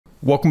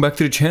Welcome back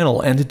to the channel,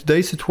 and in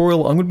today's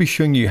tutorial I'm going to be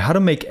showing you how to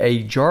make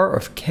a jar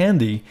of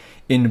candy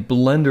in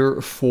Blender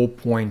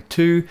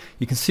 4.2.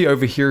 You can see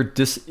over here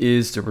this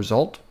is the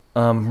result.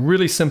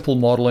 Really simple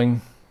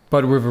modeling,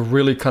 but with a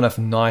really kind of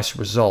nice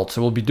result.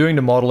 So we'll be doing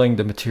the modeling,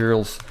 the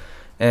materials,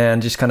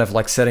 and just kind of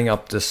like setting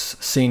up this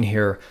scene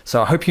here.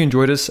 So I hope you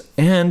enjoy this,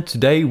 and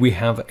today we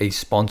have a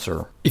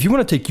sponsor. If you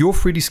want to take your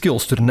 3D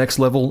skills to the next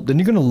level, then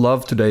you're going to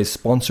love today's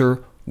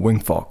sponsor,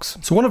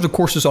 Wingfox. So one of the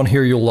courses on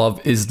here you'll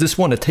love is this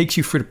one that takes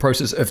you through the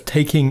process of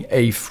taking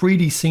a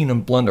 3D scene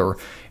in Blender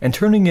and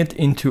turning it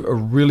into a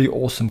really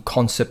awesome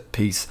concept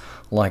piece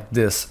like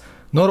this.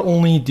 Not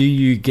only do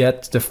you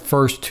get the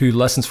first 2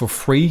 lessons for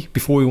free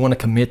before we want to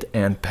commit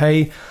and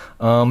pay,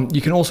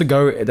 you can also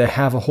go, they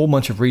have a whole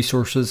bunch of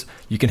resources,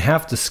 you can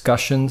have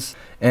discussions,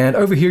 and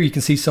over here you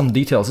can see some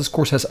details. This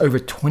course has over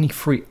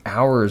 23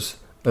 hours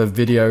of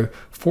video,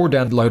 4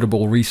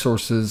 downloadable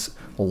resources,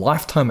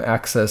 lifetime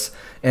access,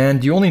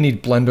 and you only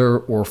need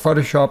Blender or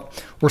Photoshop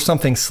or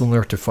something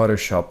similar to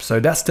Photoshop. So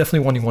that's definitely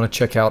one you want to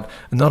check out.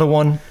 Another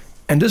one,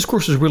 and this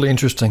course is really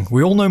interesting.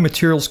 We all know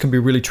materials can be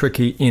really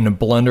tricky in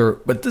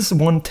Blender, but this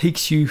one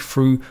takes you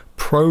through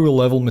pro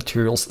level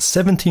materials,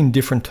 17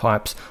 different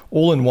types,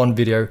 all in one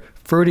video,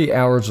 30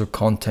 hours of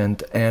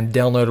content and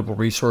downloadable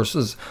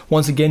resources.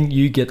 Once again,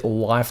 you get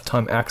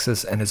lifetime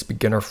access and it's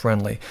beginner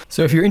friendly.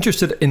 So if you're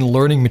interested in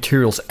learning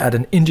materials at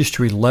an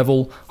industry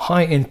level,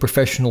 high-end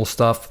professional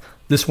stuff,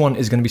 this one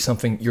is going to be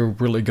something you're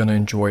really going to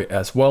enjoy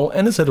as well,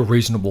 and it's at a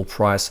reasonable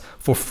price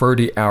for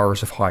 30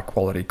 hours of high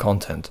quality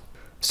content.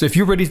 So if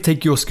you're ready to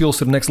take your skills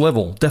to the next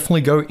level,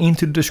 definitely go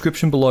into the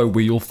description below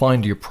where you'll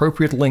find the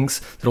appropriate links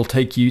that'll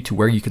take you to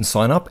where you can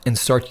sign up and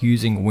start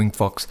using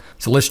Wingfox.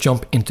 So let's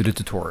jump into the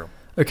tutorial.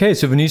 Okay,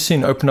 so the new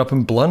scene open up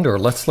in Blender.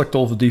 Let's select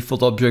all the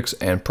default objects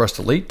and press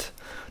delete.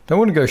 Then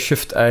we're going to go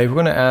Shift A. We're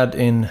going to add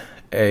in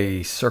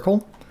a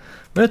circle.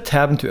 We're going to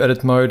tab into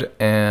edit mode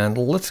and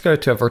let's go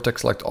to a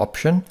vertex select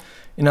option.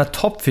 In our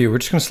top view, we're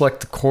just going to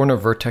select the corner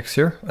vertex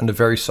here on the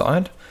very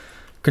side.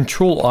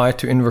 Control I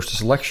to inverse the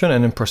selection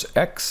and then press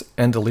X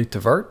and delete the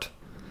vert.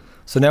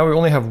 So now we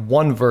only have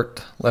one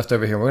vert left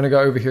over here. We're going to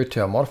go over here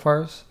to our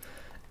modifiers,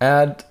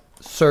 add,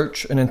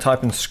 search, and then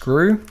type in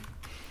screw,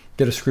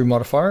 get a screw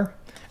modifier.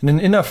 And then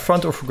in our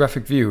front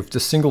orthographic view, with the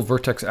single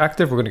vertex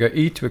active, we're going to go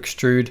E to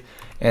extrude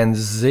and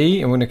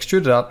Z, and we're going to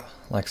extrude it up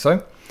like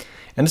so.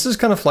 And this is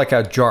kind of like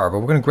our jar, but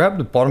we're going to grab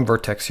the bottom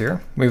vertex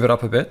here, move it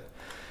up a bit,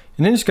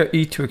 and then just go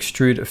E to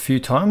extrude a few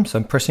times. So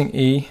I'm pressing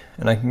E,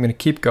 and I'm going to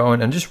keep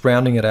going and just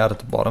rounding it out at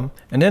the bottom.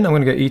 And then I'm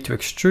going to go E to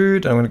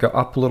extrude, and I'm going to go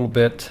up a little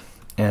bit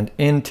and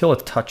in until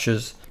it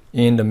touches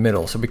in the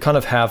middle. So we kind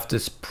of have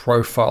this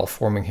profile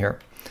forming here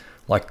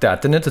like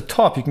that. Then at the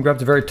top, you can grab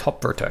the very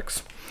top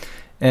vertex.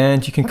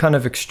 And you can kind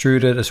of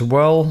extrude it as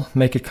well,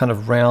 make it kind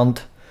of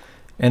round,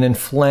 and then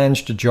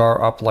flange the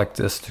jar up like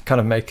this to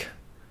kind of make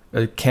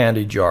a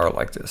candy jar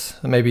like this,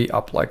 maybe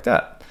up like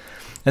that.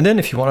 And then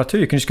if you wanted to,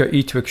 you can just go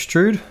E to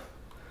extrude,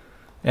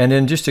 and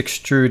then just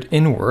extrude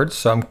inwards.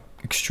 So I'm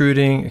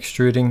extruding,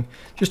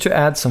 just to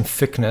add some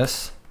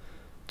thickness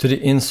to the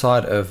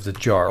inside of the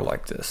jar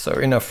like this. So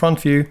in our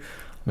front view,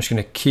 I'm just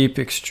gonna keep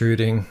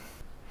extruding.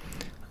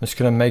 I'm just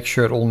gonna make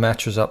sure it all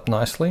matches up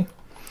nicely.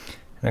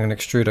 I'm going to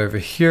extrude over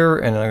here,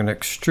 and I'm going to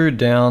extrude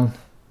down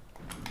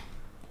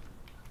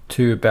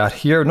to about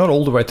here, not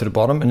all the way to the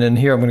bottom. And then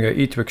here I'm going to go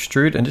E to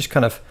extrude and just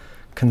kind of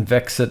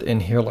convex it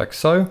in here like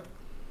so,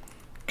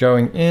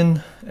 going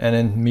in and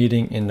then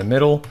meeting in the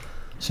middle.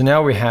 So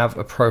now we have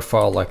a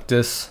profile like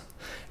this.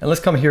 And let's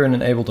come here and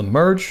enable the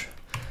merge,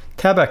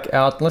 tab back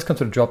out, and let's come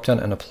to the drop down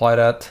and apply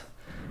that.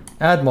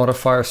 Add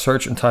modifier,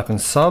 search, and type in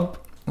sub,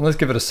 and let's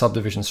give it a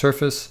subdivision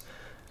surface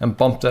and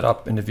bump that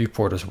up in the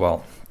viewport as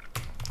well.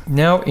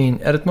 Now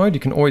in edit mode, you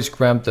can always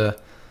grab the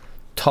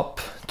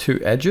top 2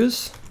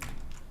 edges,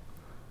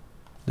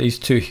 these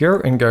 2 here,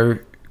 and go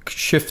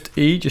Shift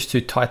E just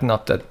to tighten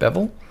up that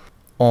bevel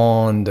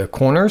on the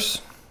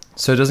corners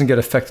so it doesn't get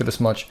affected as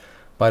much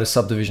by the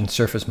subdivision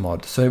surface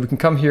mod. So we can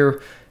come here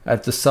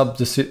at the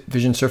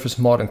subdivision surface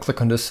mod and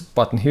click on this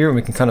button here, and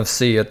we can kind of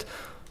see it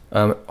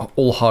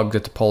all hug the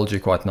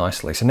topology quite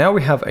nicely. So now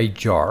we have a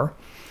jar.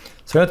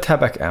 So I'm going to tab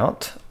back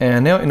out,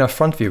 and now in our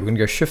front view, we're going to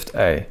go Shift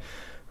A.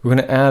 We're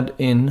going to add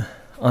in,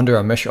 under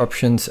our mesh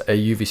options, a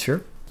UV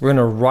sphere. We're going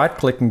to right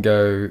click and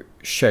go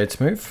shade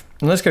smooth.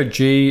 And let's go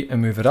G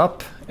and move it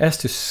up, S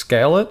to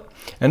scale it.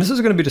 And this is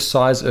going to be the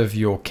size of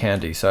your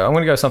candy. So I'm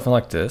going to go something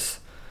like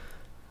this.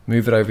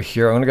 Move it over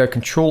here. I'm going to go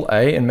Control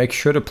A and make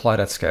sure to apply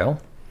that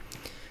scale.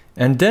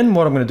 And then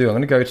what I'm going to do, I'm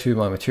going to go to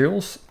my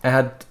materials,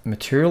 add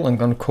material. I'm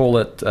going to call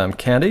it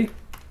candy.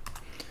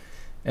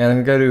 And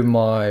I'm going to go to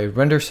my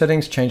render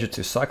settings, change it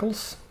to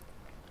cycles.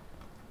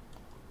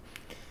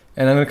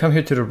 And I'm going to come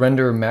here to the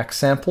render max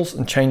samples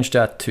and change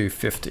that to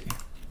 50,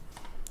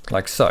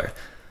 like so.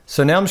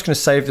 So now I'm just going to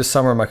save this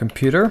somewhere on my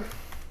computer.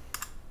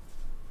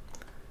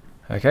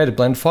 Okay, the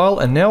blend file.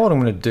 And now what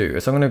I'm going to do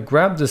is I'm going to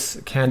grab this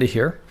candy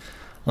here.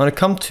 I'm going to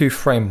come to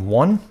frame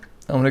 1.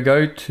 I'm going to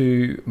go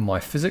to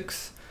my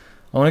physics.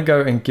 I'm going to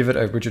go and give it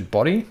a rigid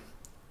body.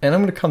 And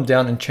I'm going to come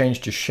down and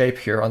change the shape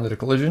here under the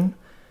collision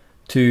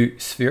to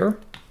sphere.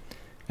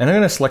 And I'm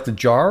going to select the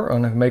jar.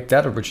 I'm going to make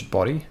that a rigid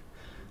body.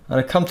 I'm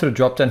going to come to the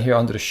drop down here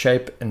under the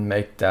shape and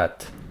make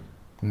that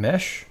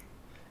mesh.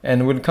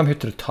 And we're going to come here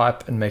to the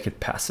type and make it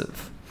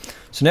passive.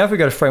 So now if we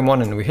go to frame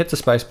 1 and we hit the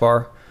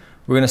spacebar,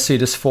 we're going to see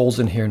this falls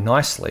in here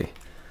nicely.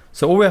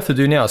 So all we have to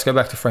do now is go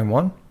back to frame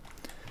 1,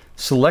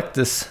 select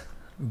this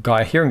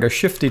guy here and go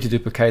Shift D to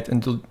duplicate,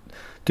 and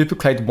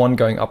duplicate one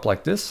going up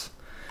like this.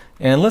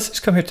 And let's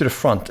just come here to the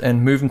front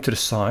and move him to the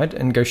side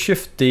and go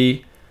Shift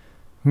D,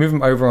 move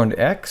him over on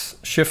X,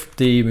 Shift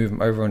D, move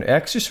him over on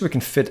X, just so we can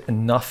fit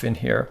enough in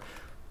here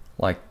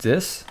like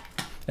this.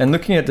 And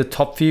looking at the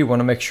top view, you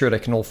want to make sure they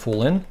can all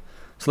fall in.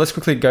 So let's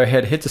quickly go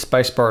ahead, hit the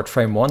spacebar at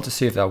frame 1 to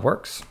see if that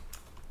works.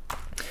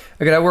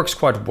 Okay, that works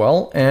quite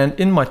well. And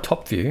in my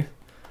top view,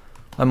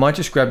 I might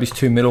just grab these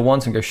two middle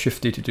ones and go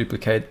Shift D to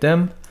duplicate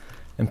them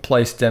and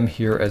place them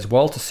here as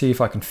well to see if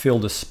I can fill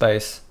this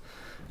space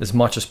as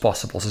much as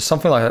possible. So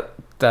something like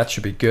that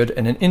should be good.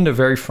 And then in the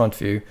very front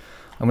view,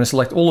 I'm going to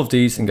select all of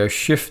these and go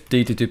Shift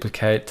D to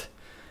duplicate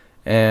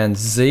and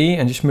Z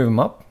and just move them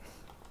up.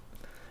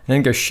 And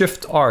then go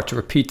Shift R to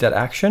repeat that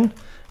action.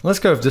 Let's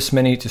go with this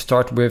many to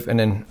start with, and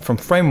then from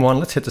frame 1,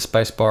 let's hit the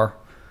spacebar.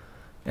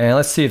 And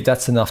let's see if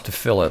that's enough to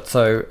fill it.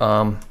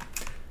 So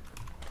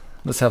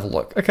let's have a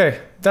look. Okay,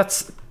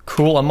 that's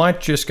cool. I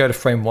might just go to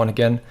frame 1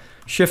 again,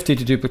 Shift D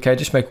to duplicate,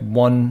 just make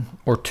 1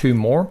 or 2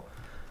 more.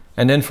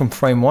 And then from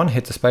frame 1,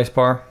 hit the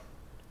spacebar.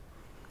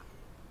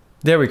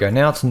 There we go,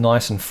 now it's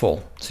nice and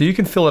full. So you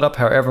can fill it up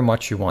however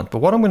much you want. But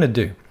what I'm gonna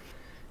do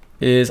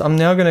is I'm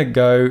now gonna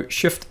go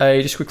Shift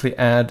A, just quickly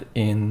add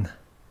in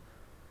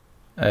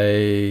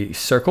a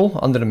circle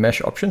under the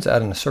mesh options,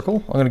 add in a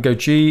circle. I'm gonna go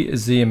G,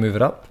 Z and move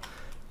it up.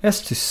 S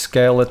to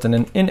scale it, and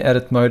then in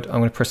edit mode,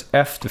 I'm going to press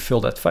F to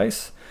fill that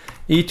face,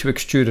 E to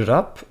extrude it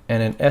up,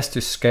 and then S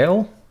to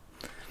scale.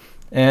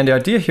 And the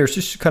idea here is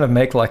just to kind of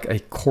make like a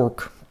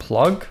cork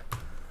plug.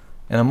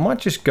 And I might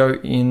just go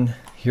in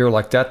here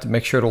like that to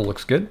make sure it all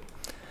looks good.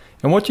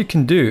 And what you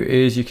can do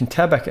is you can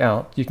tab back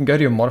out, you can go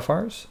to your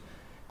modifiers,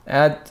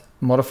 add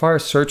modifier,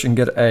 search and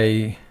get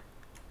a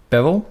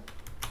bevel.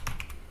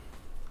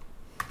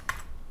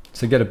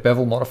 So get a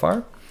bevel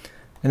modifier.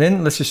 And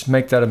then let's just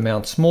make that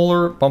amount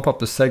smaller, bump up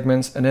the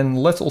segments, and then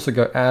let's also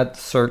go add,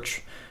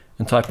 search,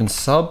 and type in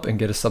sub and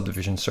get a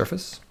subdivision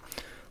surface.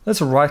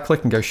 Let's right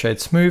click and go shade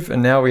smooth,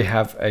 and now we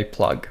have a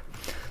plug.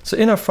 So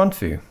in our front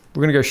view,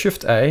 we're gonna go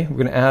Shift A, we're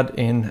gonna add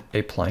in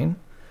a plane.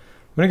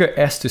 We're gonna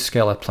go S to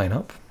scale that plane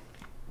up,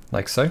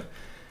 like so.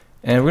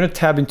 And we're gonna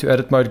tab into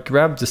edit mode,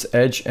 grab this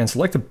edge and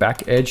select the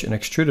back edge and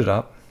extrude it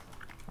up.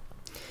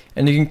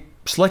 And you can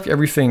select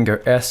everything,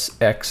 go S,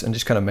 X, and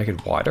just kind of make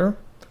it wider.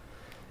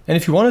 And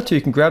if you wanted to,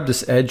 you can grab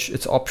this edge,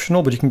 it's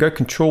optional, but you can go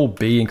Control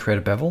B and create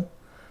a bevel.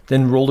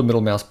 Then roll the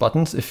middle mouse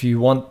buttons if you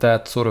want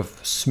that sort of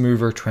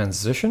smoother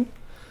transition.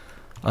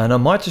 And I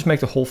might just make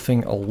the whole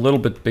thing a little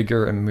bit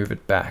bigger and move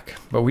it back.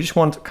 But we just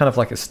want kind of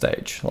like a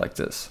stage, like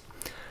this.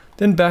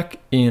 Then back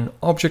in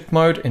object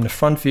mode in the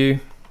front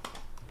view.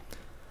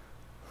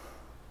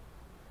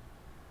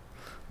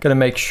 Gonna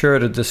make sure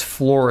that this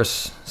floor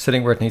is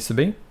sitting where it needs to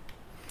be.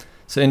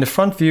 So in the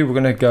front view, we're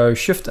gonna go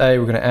Shift A,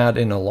 we're gonna add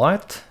in a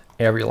light,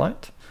 area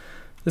light.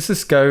 Let's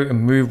just go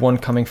and move one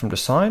coming from the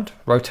side,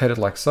 rotate it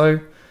like so.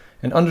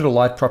 And under the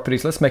light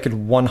properties, let's make it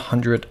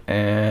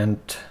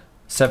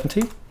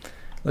 170.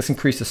 Let's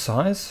increase the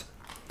size.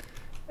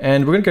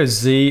 And we're gonna go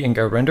Z and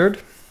go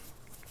rendered.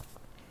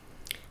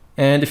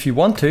 And if you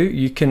want to,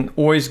 you can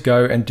always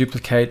go and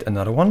duplicate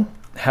another one,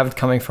 have it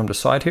coming from the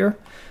side here.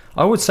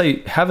 I would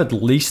say have at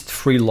least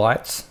 3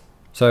 lights.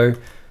 So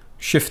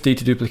Shift D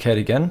to duplicate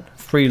again,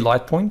 3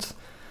 light points.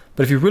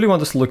 But if you really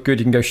want this to look good,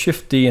 you can go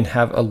Shift D and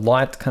have a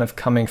light kind of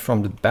coming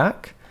from the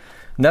back.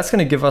 And that's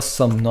going to give us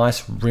some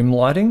nice rim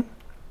lighting,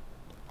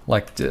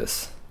 like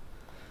this.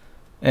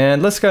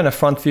 And let's go in a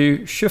front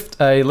view, Shift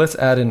A, let's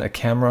add in a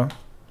camera.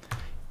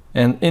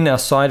 And in our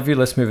side view,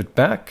 let's move it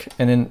back.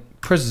 And then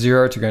press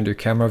 0 to go into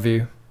camera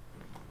view,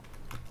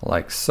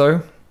 like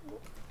so.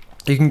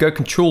 You can go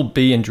Control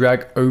B and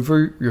drag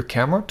over your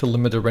camera to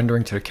limit the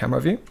rendering to the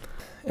camera view.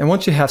 And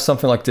once you have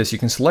something like this, you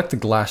can select the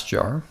glass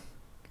jar,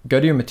 go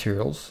to your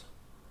materials,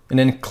 and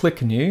then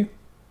click new,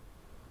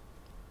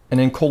 and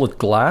then call it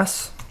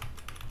glass.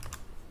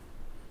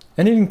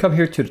 And then you can come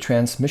here to the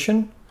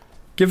transmission,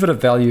 give it a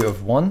value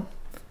of 1,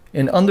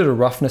 and under the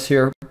roughness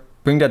here,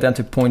 bring that down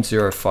to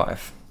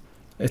 0.05.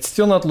 It's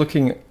still not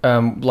looking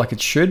like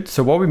it should,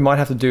 so what we might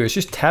have to do is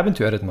just tab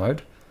into edit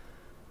mode,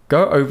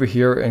 go over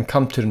here and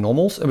come to the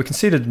normals, and we can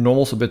see that the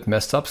normals are a bit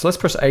messed up, so let's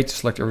press A to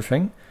select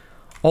everything.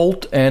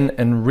 Alt N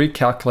and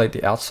recalculate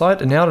the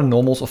outside, and now the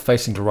normals are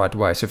facing the right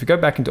way. So if we go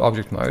back into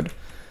object mode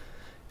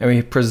and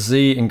we press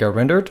Z and go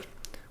rendered,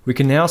 we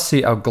can now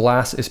see our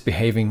glass is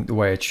behaving the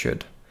way it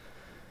should.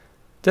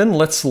 Then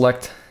let's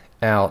select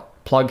our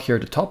plug here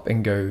at the top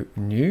and go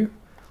new.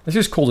 Let's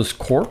just call this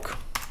cork.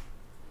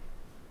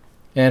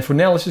 And for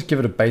now, let's just give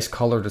it a base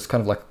color that's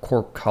kind of like a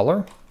cork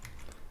color.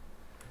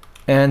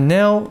 And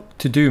now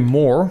to do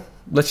more,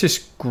 let's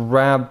just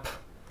grab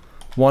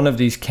one of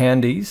these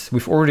candies.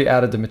 We've already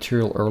added the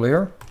material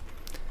earlier.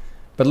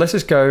 But let's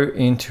just go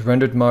into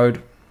rendered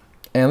mode,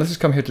 and let's just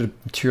come here to the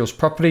materials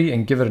property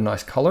and give it a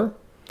nice color.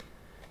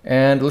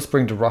 And let's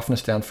bring the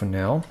roughness down for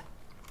now.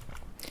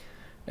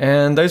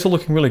 And those are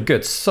looking really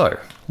good. So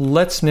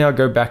let's now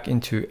go back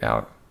into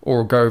go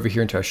over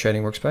here into our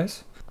shading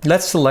workspace.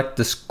 Let's select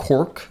this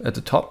cork at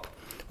the top.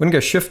 We're gonna go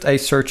Shift A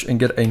search and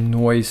get a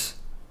noise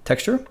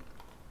texture.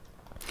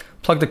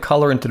 Plug the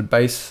color into the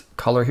base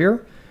color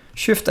here.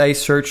 Shift A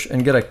search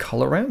and get a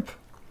color ramp.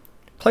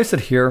 Place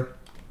it here,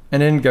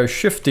 and then go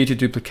Shift D to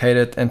duplicate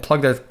it and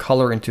plug that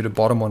color into the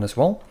bottom one as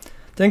well.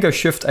 Then go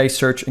Shift A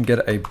search and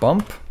get a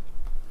bump.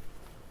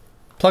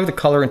 Plug the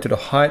color into the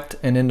height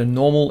and then the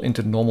normal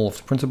into the normal of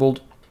the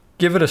principled.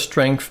 Give it a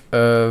strength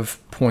of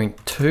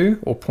 0.2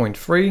 or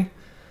 0.3.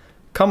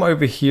 Come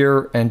over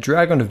here and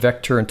drag on the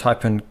vector and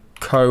type in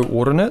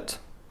coordinate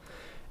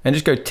and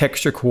just go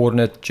texture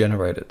coordinate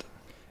generated.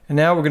 And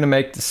now we're going to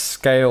make the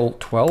scale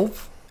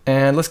 12.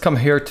 And let's come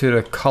here to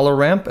the color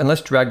ramp and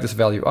let's drag this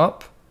value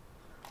up.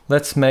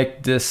 Let's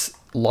make this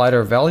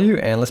lighter value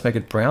and let's make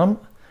it brown.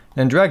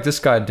 And drag this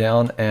guy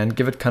down and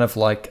give it kind of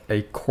like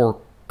a cork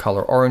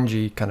color,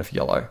 orangey kind of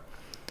yellow.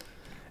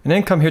 And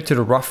then come here to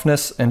the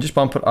roughness and just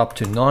bump it up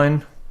to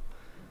 9.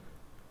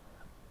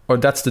 Or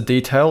that's the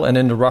detail, and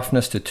then the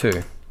roughness to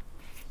 2,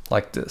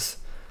 like this.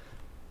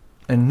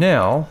 And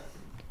now,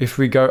 if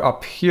we go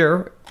up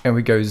here and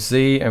we go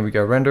Z and we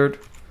go rendered,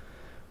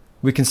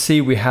 we can see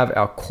we have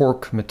our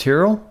cork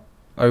material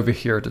over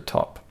here at the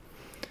top.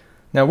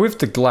 Now with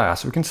the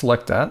glass, we can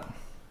select that.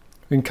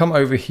 We can come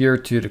over here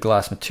to the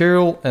glass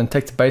material and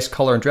take the base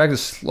color and drag the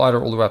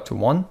slider all the way up to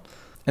 1.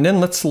 And then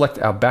let's select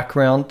our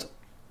background,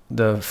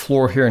 the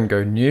floor here, and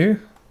go new.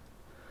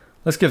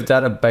 Let's give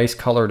that a base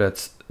color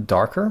that's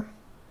darker.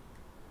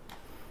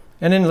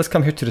 And then let's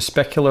come here to the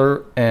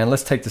specular and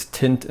let's take this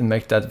tint and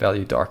make that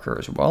value darker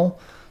as well,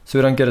 so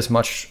we don't get as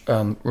much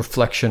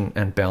reflection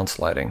and bounce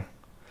lighting.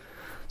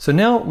 So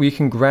now we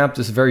can grab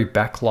this very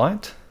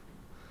backlight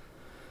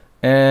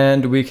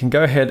and we can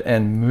go ahead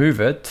and move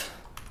it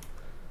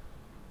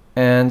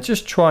and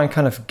just try and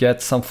kind of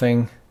get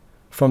something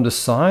from the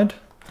side.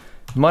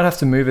 You might have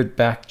to move it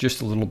back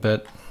just a little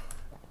bit.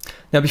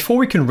 Now before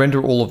we can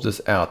render all of this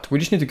out, we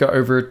just need to go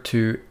over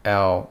to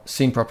our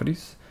scene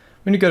properties.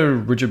 We need to go to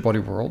rigid body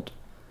world,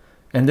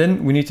 and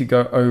then we need to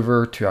go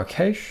over to our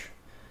cache,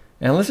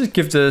 and let's just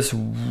give this,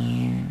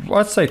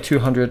 I'd say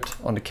 200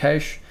 on the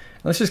cache.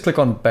 And let's just click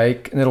on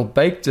bake, and it'll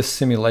bake this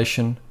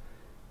simulation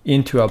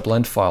into our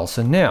blend file.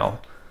 So now,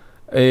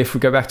 if we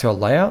go back to our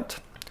layout,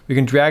 we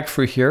can drag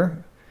through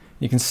here.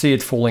 You can see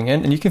it falling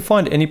in, and you can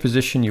find any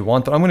position you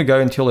want, but I'm gonna go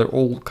until they're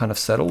all kind of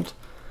settled.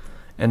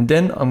 And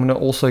then I'm gonna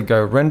also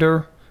go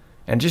render,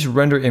 and just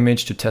render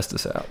image to test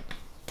this out.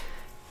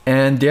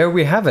 And there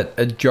we have it,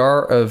 a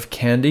jar of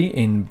candy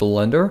in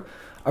Blender.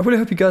 I really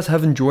hope you guys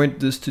have enjoyed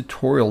this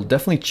tutorial.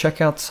 Definitely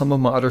check out some of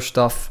my other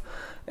stuff,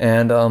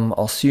 and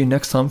I'll see you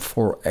next time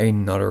for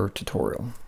another tutorial.